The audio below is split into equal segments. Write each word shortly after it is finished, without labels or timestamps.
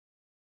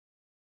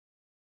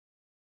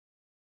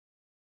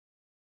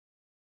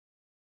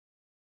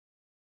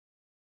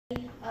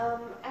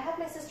I have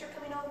my sister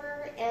coming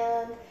over,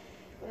 and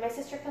when my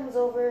sister comes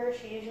over,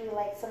 she usually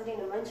likes something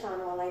to munch on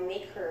while I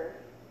make her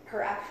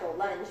actual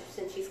lunch,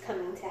 since she's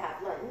coming to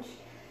have lunch.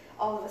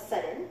 All of a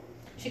sudden,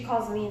 she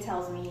calls me and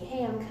tells me,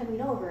 hey, I'm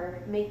coming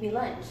over, make me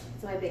lunch.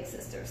 It's my big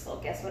sister, so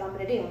guess what I'm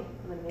gonna do?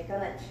 I'm gonna make her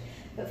lunch.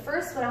 But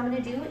first, what I'm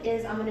gonna do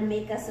is I'm gonna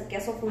make us a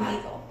queso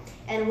fundido.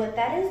 And what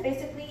that is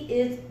basically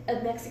is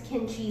a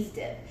Mexican cheese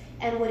dip.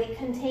 And what it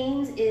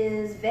contains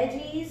is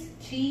veggies,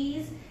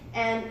 cheese,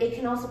 and it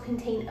can also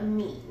contain a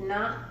meat.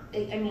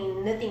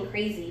 Nothing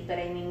crazy, but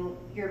I mean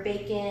your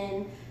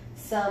bacon,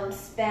 some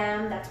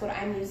Spam, that's what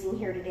I'm using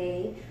here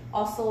today.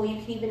 Also, you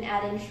can even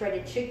add in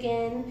shredded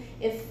chicken.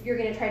 If you're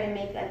gonna try to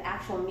make an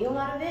actual meal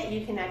out of it,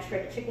 you can add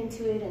shredded chicken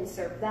to it and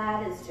serve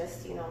that as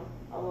just, you know,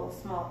 a little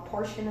small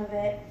portion of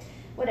it.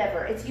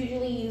 Whatever, it's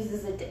usually used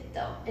as a dip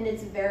though, and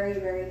it's very,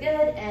 very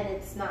good, and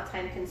it's not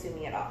time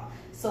consuming at all.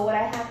 So what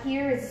I have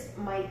here is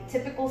my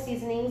typical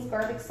seasonings: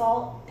 garlic,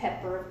 salt,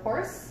 pepper, of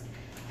course,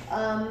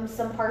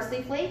 some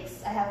parsley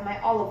flakes. I have my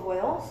olive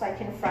oil, so I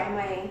can fry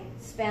my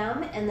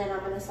Spam, and then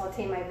I'm gonna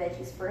saute my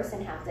veggies first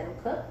and have them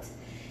cooked.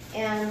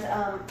 And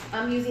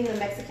I'm using the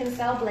Mexican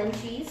style blend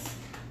cheese.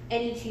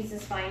 Any cheese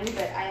is fine,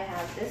 but I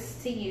have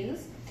this to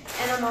use.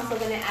 And I'm also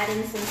gonna add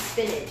in some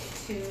spinach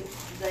to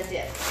the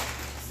dip.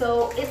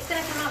 So it's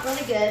gonna come out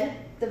really good.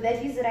 The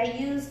veggies that I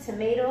use: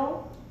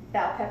 tomato,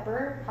 bell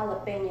pepper,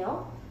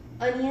 jalapeno,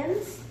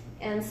 onions,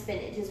 and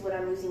spinach is what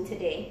I'm using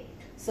today.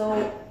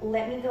 So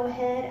let me go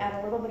ahead,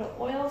 add a little bit of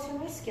oil to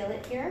my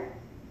skillet here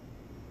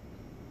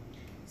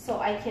so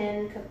I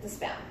can cook the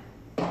Spam.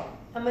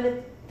 I'm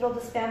gonna throw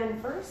the Spam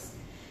in first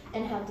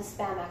and have the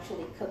Spam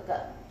actually cook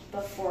up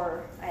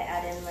before I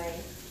add in my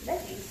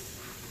veggies.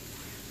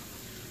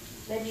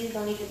 Veggies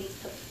don't need to be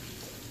cooked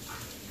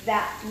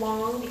that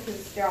long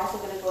because they're also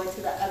going to go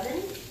into the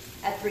oven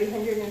at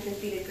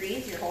 350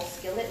 degrees, your whole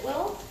skillet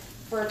will,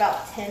 for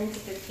about 10 to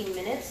 15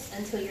 minutes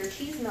until your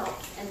cheese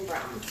melts and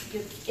browns.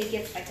 It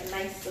gets like a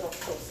nice little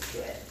toast to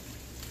it.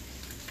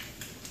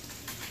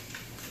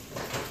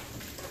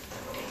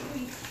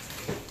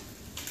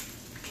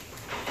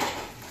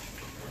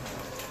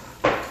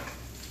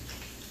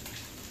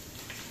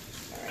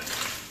 Alright.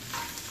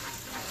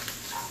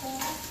 So,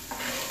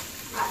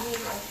 let me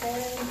go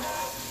ahead and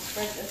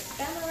spread the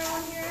Spam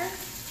around here.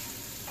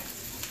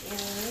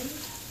 And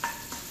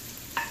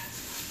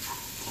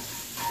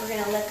we're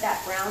going to let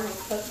that brown and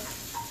cook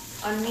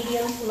on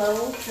medium to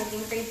low,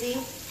 nothing crazy,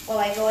 while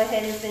I go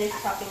ahead and finish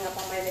chopping up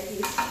all my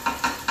veggies.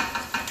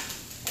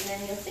 And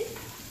then you'll see.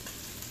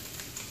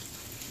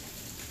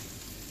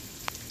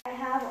 I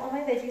have all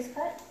my veggies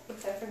cut,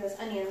 except for this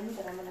onion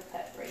that I'm going to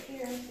cut right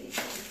here so you can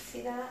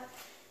see that.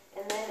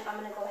 And then I'm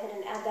going to go ahead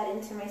and add that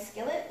into my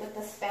skillet with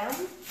the Spam.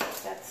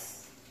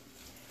 That's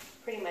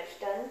pretty much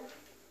done.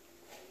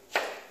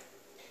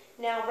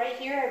 Now right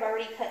here I've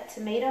already cut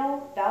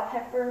tomato, bell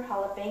pepper,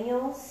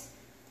 jalapenos,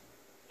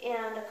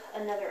 and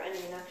another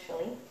onion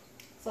actually.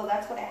 So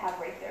that's what I have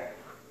right there.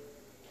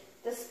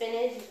 The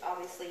spinach,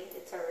 obviously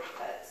it's already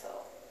cut, so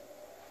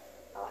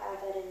I'll add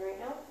that in right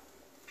now.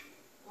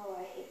 Oh,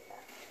 I hate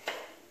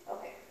that.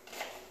 Okay.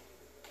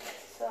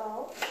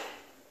 So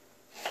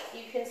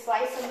you can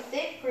slice them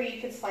thick or you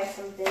can slice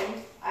them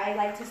thin. I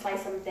like to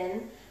slice them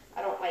thin.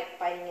 I don't like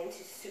biting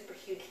into super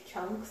huge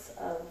chunks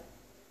of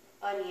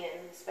onion,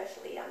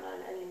 especially. I'm not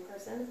an onion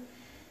person.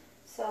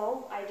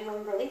 So I do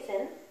them really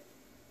thin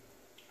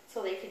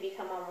so they can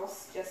become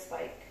almost just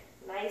like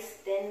nice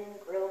thin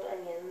grilled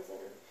onions,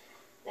 and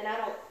then I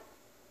don't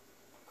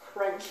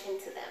crunch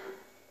into them.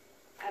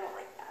 I don't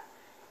like that.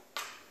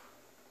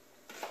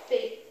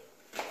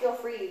 But feel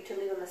free to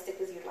leave them as thick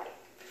as you like.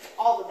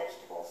 All the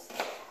vegetables.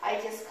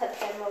 I just cut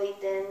them really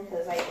thin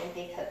because I think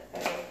they cut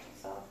better.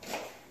 So.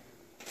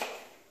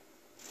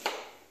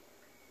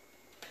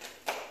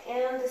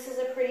 And this is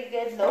a pretty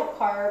good low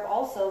carb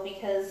also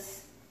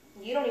because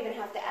you don't even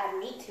have to add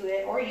meat to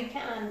it, or you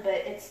can, but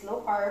it's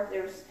low carb.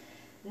 There's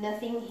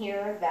nothing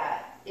here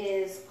that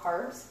is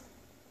carbs.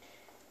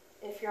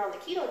 If you're on the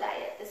keto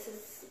diet, this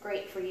is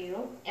great for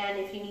you. And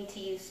if you need to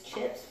use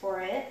chips for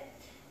it,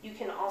 you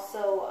can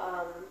also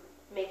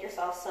make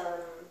yourself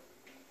some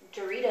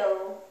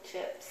Dorito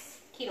chips,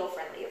 keto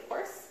friendly of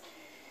course.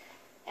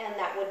 And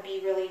that would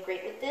be really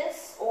great with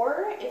this.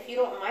 Or if you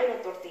don't mind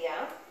a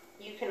tortilla,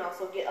 you can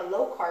also get a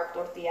low-carb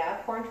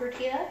tortilla, corn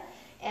tortilla,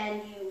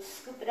 and you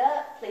scoop it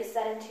up, place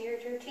that into your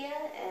tortilla,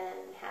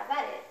 and have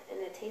at it,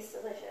 and it tastes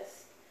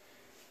delicious.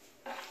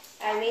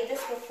 I made this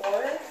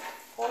before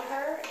for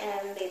her,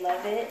 and they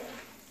love it.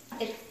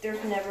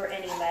 There's never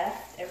any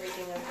left.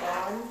 Everything is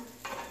gone.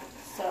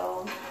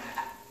 So,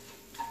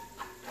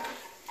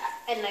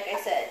 and like I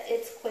said,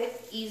 it's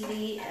quick,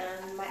 easy,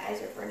 and my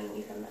eyes are burning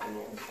me from the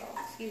onion, so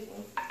excuse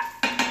me.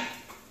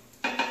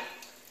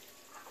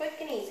 Quick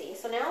and easy.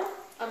 So now,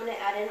 I'm going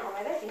to add in all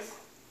my veggies.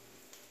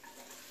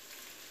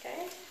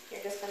 Okay,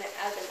 you're just going to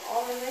add them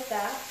all in like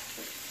that.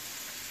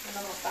 And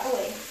almost got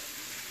away.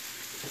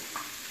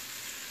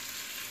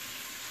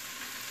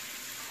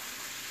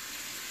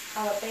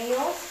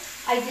 Jalapenos.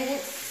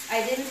 I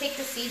I didn't take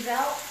the seeds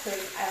out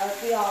because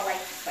we all like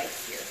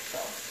spice here,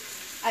 so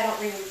I don't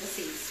remove the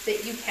seeds.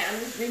 But you can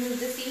remove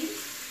the seeds,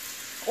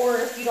 or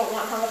if you don't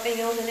want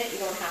jalapenos in it,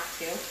 you don't have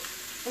to.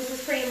 This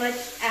is pretty much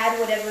add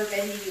whatever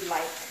veggie you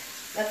like.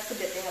 That's the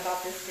good thing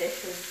about this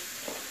dish is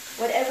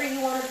whatever you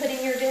want to put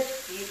in your dip,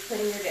 you put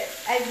in your dip.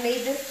 I've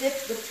made this dip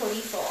with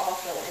chorizo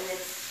also, and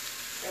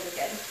it's really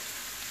good.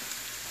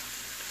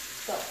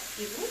 So,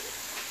 excuse me.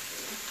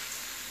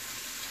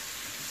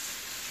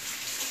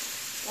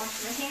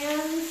 Wash my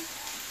hands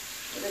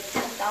for the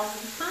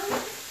 10,000th time.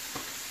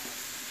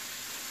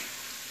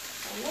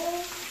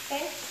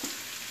 Okay.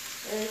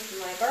 There's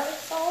my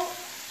garlic salt.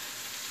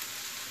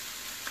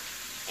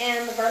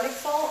 And the garlic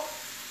salt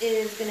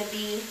is going to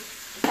be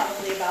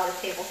probably about a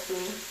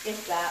tablespoon,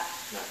 if that,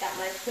 not that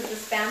much, because the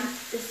Spam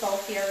is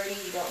salty already,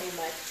 you don't need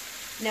much.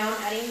 Now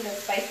I'm adding the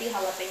spicy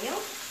jalapeno,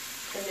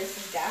 and this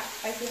is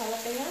dashed spicy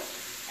jalapeno.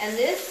 And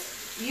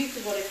this, you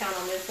could go to town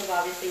on this, because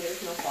obviously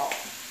there's no salt.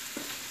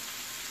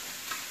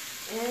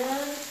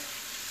 And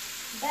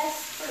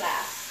best for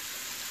last,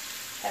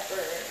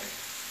 pepper.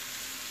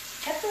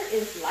 Pepper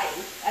is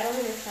light. I don't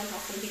understand how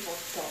some people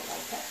don't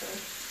like pepper.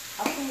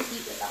 How can you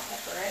eat without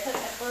pepper? I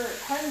put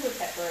tons of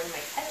pepper in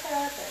my ketchup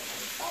and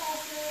my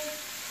sauces.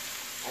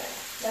 I don't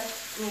know.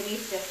 Maybe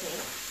it's just me.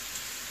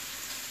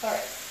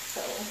 Alright, so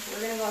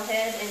we're going to go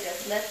ahead and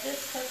just let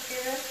this cook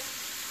here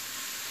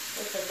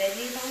with the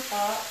veggies on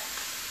top.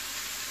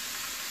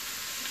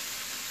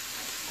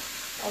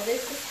 While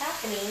this is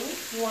happening,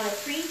 you want to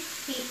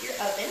preheat your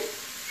oven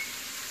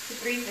to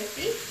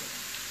 350.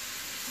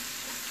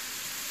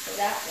 So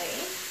that way,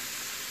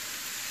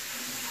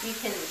 you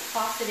can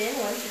toss it in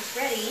once it's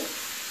ready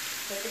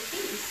with the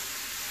cheese.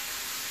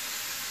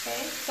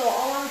 Okay, so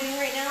all I'm doing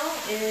right now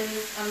is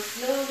I'm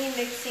slowly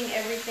mixing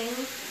everything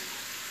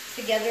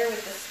together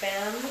with the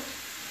Spam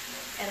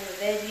and the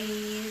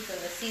veggies and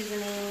the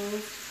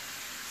seasonings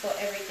so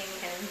everything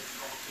can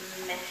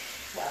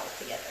mesh well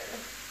together.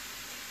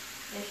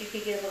 And if you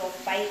could get a little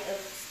bite of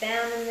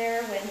Spam in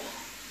there when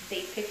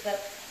they pick up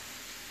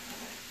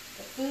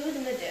the food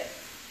and the dip.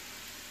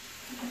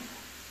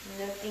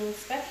 Nothing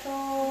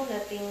special,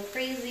 nothing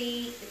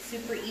crazy. It's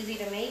super easy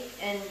to make,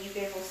 and you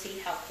guys will see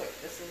how quick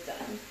this is done.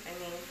 I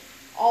mean,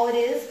 all it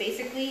is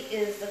basically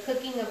is the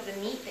cooking of the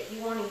meat that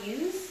you want to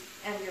use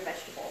and your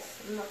vegetables,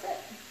 and that's it.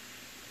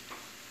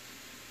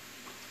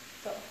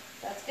 So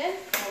that's good.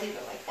 I'll leave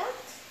it like that.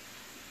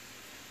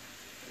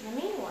 In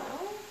the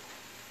meanwhile,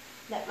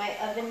 let my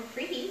oven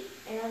preheat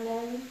and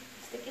then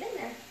stick it in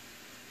there.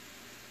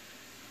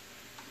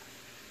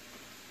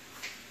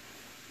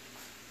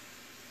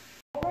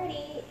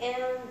 Alrighty,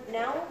 and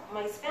now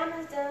my Spam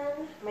is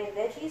done, my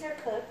veggies are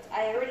cooked.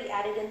 I already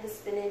added in the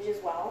spinach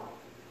as well.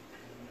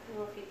 I don't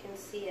know if you can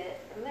see it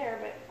from there,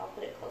 but I'll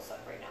put it close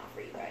up right now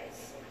for you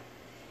guys.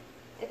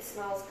 It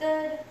smells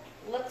good,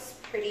 looks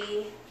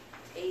pretty,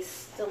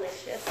 tastes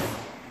delicious.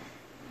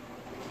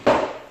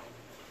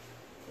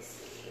 Let's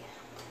see.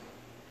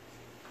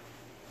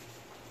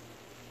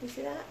 You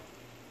see that?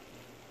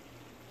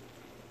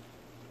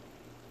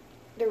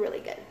 They're really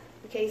good.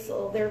 Okay,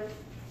 so they're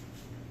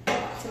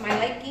to my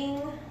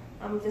liking.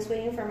 I'm just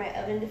waiting for my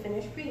oven to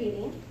finish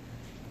preheating,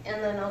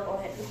 and then I'll go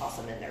ahead and toss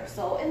them in there.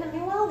 So in the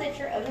meanwhile that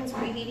your oven's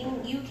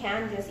preheating, you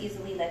can just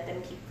easily let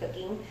them keep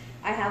cooking.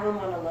 I have them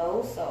on a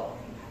low, so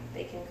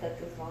they can cook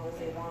as long as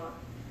they want.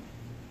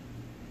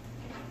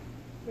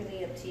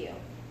 Really up to you.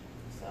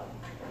 So,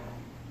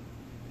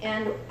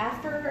 and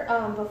after,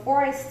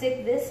 before I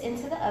stick this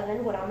into the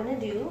oven, what I'm gonna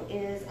do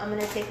is I'm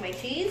gonna take my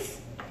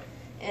cheese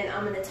and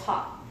I'm gonna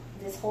top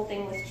this whole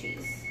thing with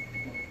cheese.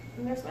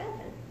 And there's my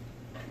oven.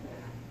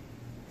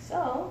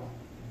 So,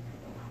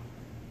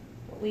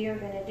 what we are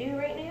going to do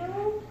right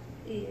now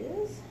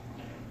is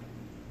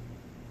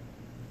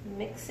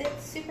mix it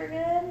super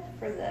good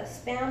for the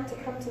Spam to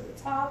come to the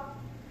top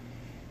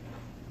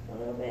a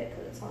little bit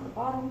because it's on the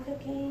bottom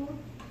cooking.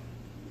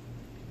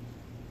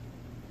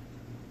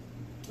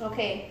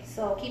 Okay,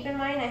 so keep in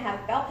mind I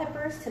have bell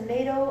peppers,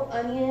 tomato,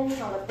 onion,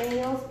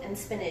 jalapenos, and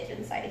spinach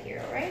inside of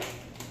here, alright?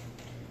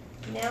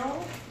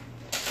 Now,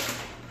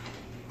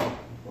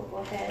 we'll go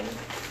ahead and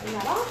turn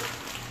that off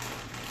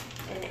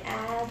and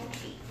add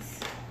cheese.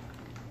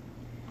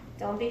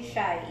 Don't be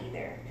shy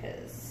either,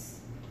 because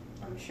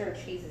I'm sure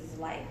cheese is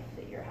life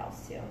at your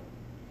house too.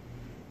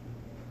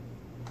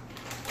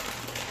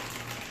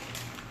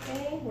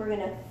 Okay, we're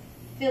gonna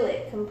fill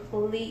it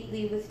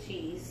completely with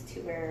cheese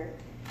to where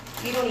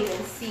you don't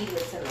even see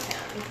what's in the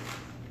pan.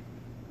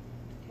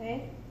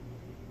 Okay,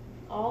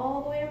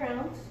 all the way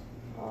around,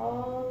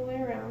 all the way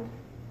around,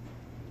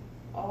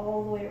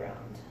 all the way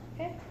around.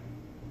 Okay,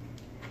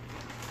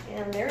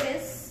 and there it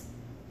is.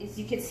 As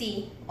you can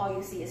see, all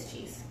you see is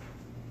cheese.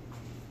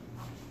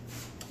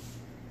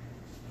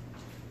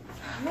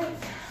 Alright,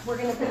 we're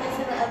going to put this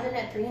in the oven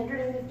at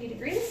 350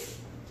 degrees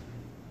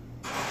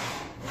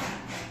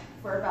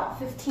for about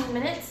 15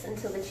 minutes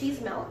until the cheese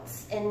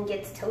melts and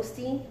gets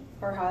toasty,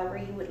 or however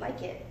you would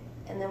like it.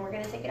 And then we're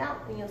going to take it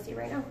out, and you'll see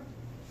right now.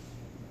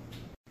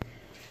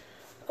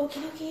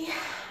 Okay,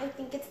 I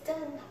think it's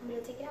done. I'm going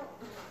to take it out.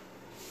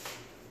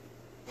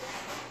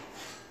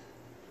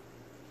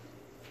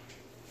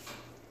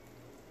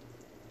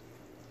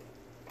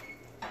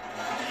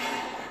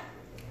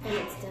 And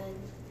it's done.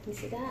 You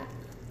see that?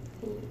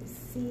 Can you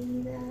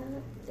see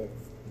that?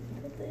 It's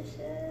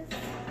delicious.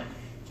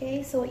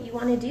 Okay, so what you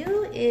want to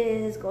do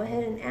is go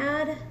ahead and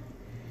add a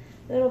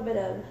little bit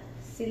of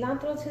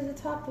cilantro to the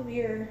top of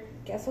your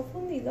queso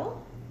fundido.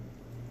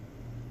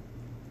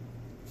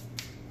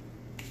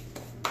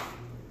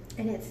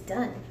 And it's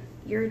done.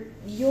 Your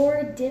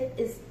dip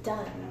is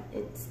done.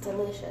 It's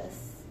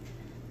delicious.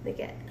 Look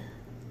at.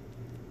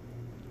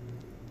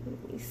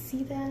 You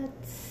see that?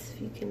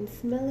 If you can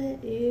smell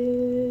it,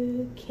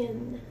 you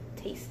can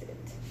taste it.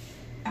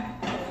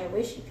 And I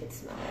wish you could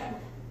smell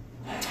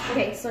it.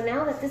 Okay, so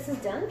now that this is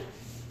done,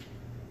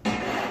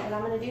 what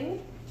I'm gonna do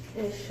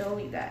is show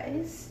you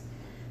guys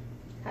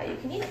how you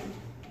can eat it.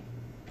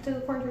 To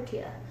the corn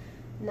tortilla.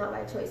 Not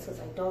by choice, because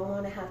I don't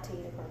want to have to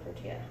eat a corn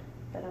tortilla.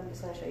 But I'm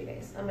just gonna show you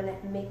guys. I'm gonna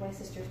make my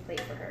sister's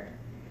plate for her,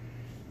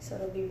 so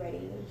it'll be ready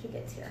when she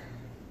gets here.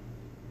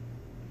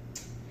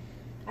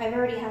 I've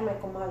already had my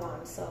comal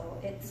on, so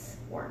it's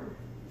warm.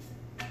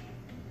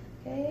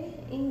 Okay,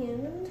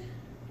 and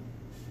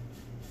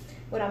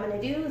what I'm gonna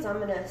do is I'm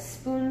gonna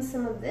spoon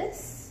some of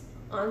this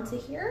onto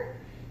here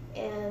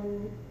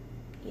and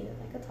eat it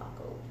like a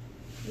taco.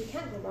 You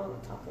can't go wrong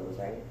with tacos,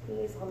 right? You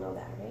guys all know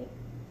that, right?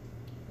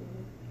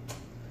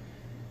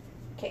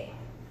 Okay,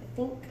 I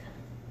think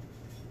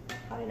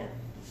hot enough.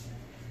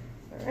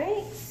 All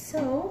right,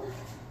 so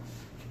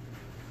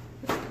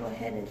let's go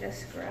ahead and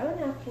just grab a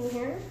napkin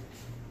here.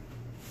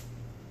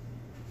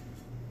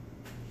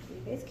 So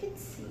you guys can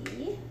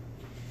see.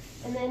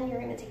 And then you're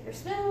gonna take your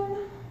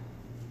spoon,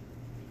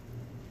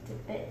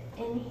 dip it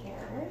in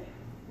here.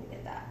 Look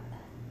at that.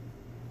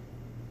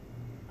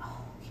 Oh,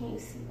 can you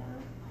see that?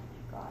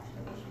 Oh my gosh,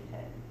 I wish you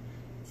could.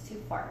 It's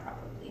too far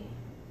probably.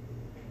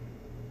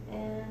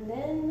 And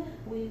then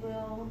we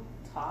will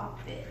top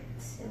it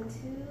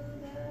into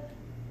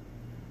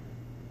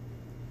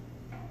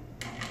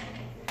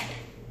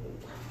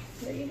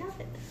there you have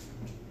it.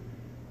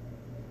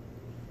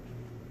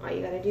 All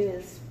you gotta do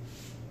is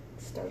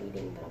start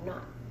eating, but I'm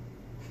not.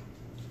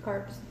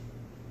 Carbs.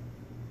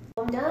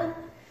 I'm done.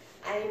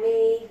 I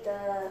made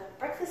the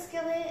breakfast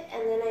skillet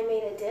and then I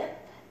made a dip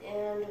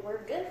and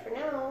we're good for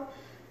now.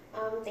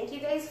 Thank you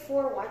guys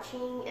for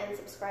watching and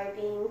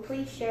subscribing.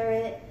 Please share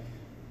it.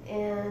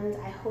 And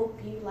I hope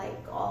you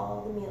like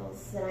all the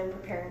meals that I'm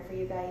preparing for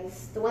you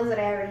guys. The ones that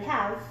I already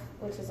have,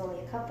 which is only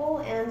a couple,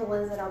 and the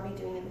ones that I'll be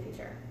doing in the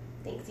future.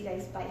 Thanks, you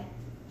guys. Bye.